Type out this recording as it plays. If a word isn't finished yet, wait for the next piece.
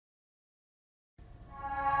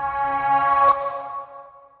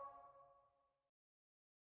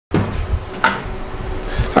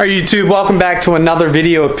Alright YouTube, welcome back to another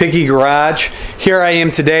video of Piggy Garage. Here I am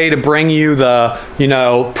today to bring you the,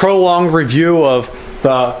 prolonged review of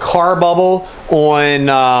the car bubble on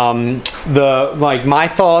my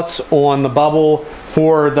thoughts on the bubble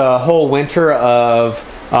for the whole winter of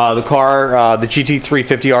the car, the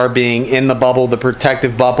GT350R being in the bubble, the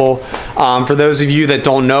protective bubble. For those of you that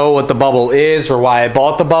don't know what the bubble is or why I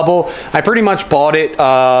bought the bubble, I pretty much bought it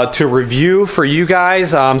to review for you guys.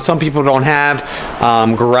 Some people don't have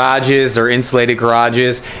garages or insulated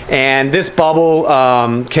garages, and this bubble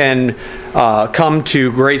can come to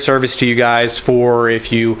great service to you guys for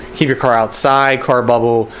if you keep your car outside. Car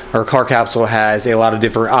bubble or Car Capsule has a lot of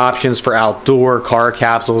different options for outdoor car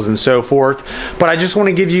capsules and so forth. But I just want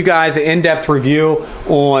to give you guys an in-depth review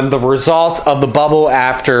on the results of the bubble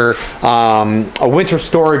after a winter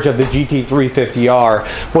storage of the GT350R.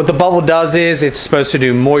 What the bubble does is it's supposed to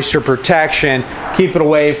do moisture protection, keep it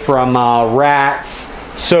away from rats,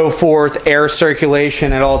 so forth, air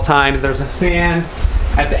circulation at all times. There's a fan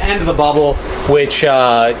at the end of the bubble which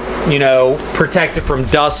protects it from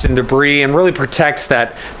dust and debris and really protects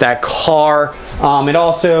that car. It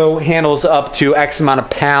also handles up to X amount of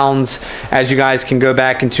pounds. As you guys can go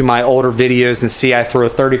back into my older videos and see, I throw a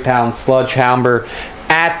 30-pound sludge hammer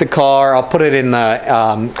at the car. I'll put it in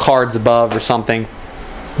the cards above or something.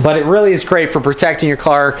 But it really is great for protecting your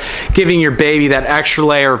car, giving your baby that extra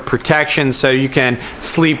layer of protection so you can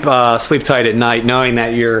sleep tight at night, knowing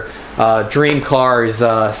that your dream car is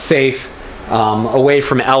safe, away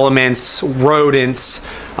from elements, rodents.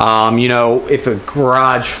 If a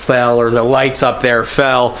garage fell or the lights up there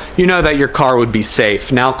fell, you know that your car would be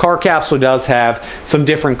safe. Now, Car Capsule does have some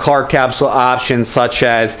different Car Capsule options, such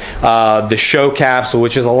as the Show Capsule,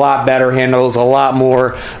 which is a lot better, handles a lot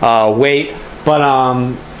more weight. But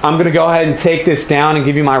I'm going to go ahead and take this down and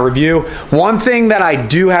give you my review. One thing that I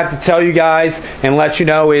do have to tell you guys and let you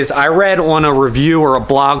know is I read on a review or a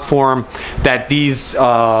blog forum that these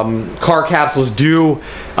car capsules do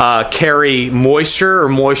carry moisture, or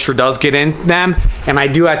moisture does get in them. And I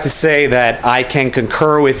do have to say that I can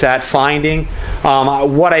concur with that finding.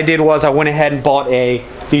 What I did was I went ahead and bought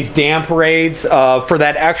these damp raids for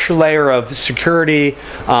that extra layer of security,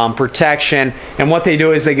 protection. And what they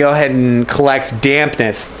do is they go ahead and collect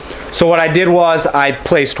dampness. So what I did was I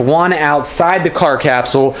placed one outside the car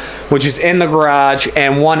capsule, which is in the garage,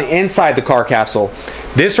 and one inside the car capsule.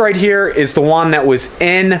 This right here is the one that was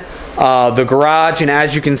in the garage, and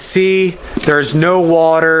as you can see, there's no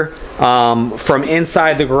water from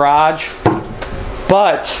inside the garage.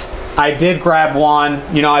 But I did grab one.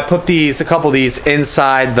 I put a couple of these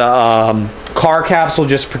inside the car capsule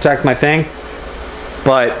just to protect my thing.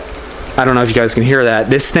 But I don't know if you guys can hear that.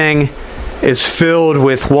 This thing is filled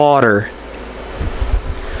with water.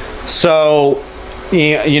 So,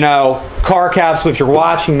 Car Capsule, if you're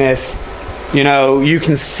watching this, you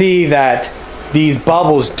can see that these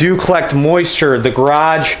bubbles do collect moisture. The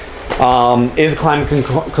garage is a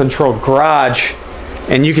climate-controlled garage,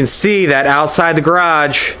 and you can see that outside the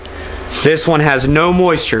garage, this one has no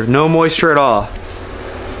moisture at all.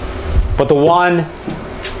 But the one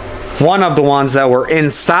of the ones that were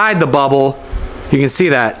inside the bubble, you can see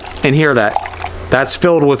that and hear that. That's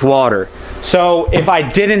filled with water. So if I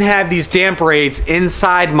didn't have these damp raids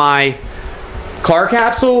inside my car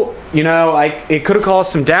capsule, it could have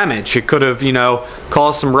caused some damage. It could have,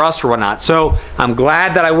 caused some rust or whatnot. So I'm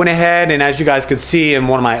glad that I went ahead, and as you guys could see in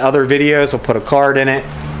one of my other videos, I'll put a card in it.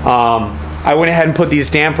 I went ahead and put these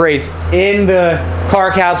damp raids in the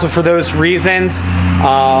car capsule for those reasons.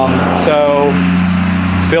 So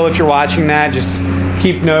Phil, if you're watching that, just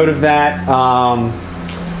keep note of that.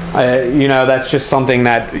 That's just something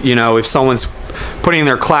that, if someone's putting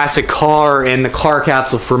their classic car in the car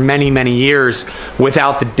capsule for many, many years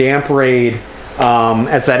without the damp raid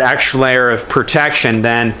as that extra layer of protection,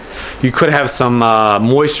 then you could have some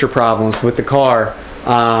moisture problems with the car.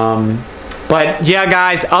 But yeah,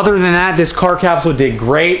 guys, other than that, this car capsule did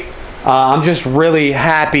great. I'm just really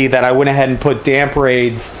happy that I went ahead and put damp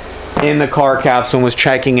raids in the car capsule and was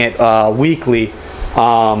checking it weekly.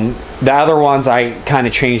 The other ones I kind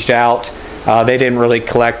of changed out. They didn't really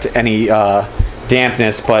collect any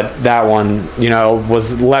dampness, but that one,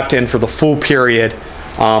 was left in for the full period.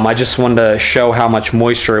 I just wanted to show how much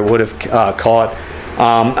moisture it would have caught.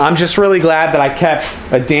 I'm just really glad that I kept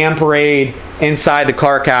a damp raid inside the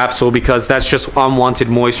car capsule, because that's just unwanted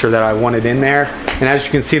moisture that I wanted in there. And as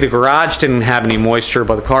you can see, the garage didn't have any moisture,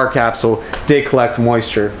 but the car capsule did collect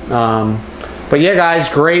moisture. But yeah, guys,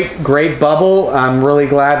 great bubble. I'm really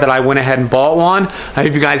glad that I went ahead and bought one. I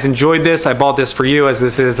hope you guys enjoyed this. I bought this for you, as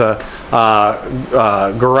this is a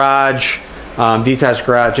garage detached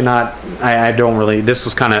garage. I don't really, this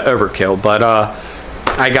was kind of overkill, but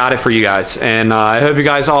I got it for you guys, and I hope you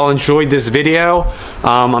guys all enjoyed this video.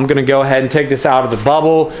 I'm gonna go ahead and take this out of the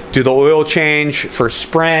bubble, do the oil change for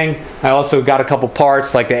spring. I also got a couple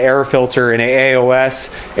parts like the air filter and a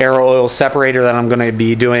AOS air oil separator that I'm gonna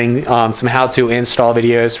be doing some how-to install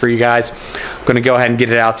videos for you guys. I'm gonna go ahead and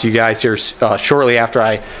get it out to you guys here shortly after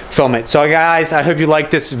I film it. So guys, I hope you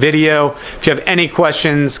liked this video. If you have any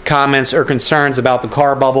questions, comments, or concerns about the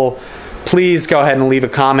car bubble, please go ahead and leave a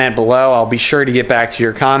comment below. I'll be sure to get back to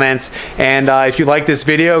your comments. And if you like this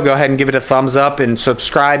video, go ahead and give it a thumbs up and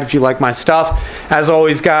subscribe if you like my stuff. As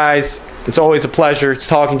always, guys, it's always a pleasure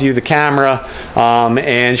talking to you, the camera,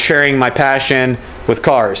 and sharing my passion with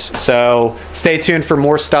cars. So stay tuned for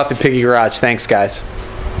more stuff at Piggy Garage. Thanks, guys.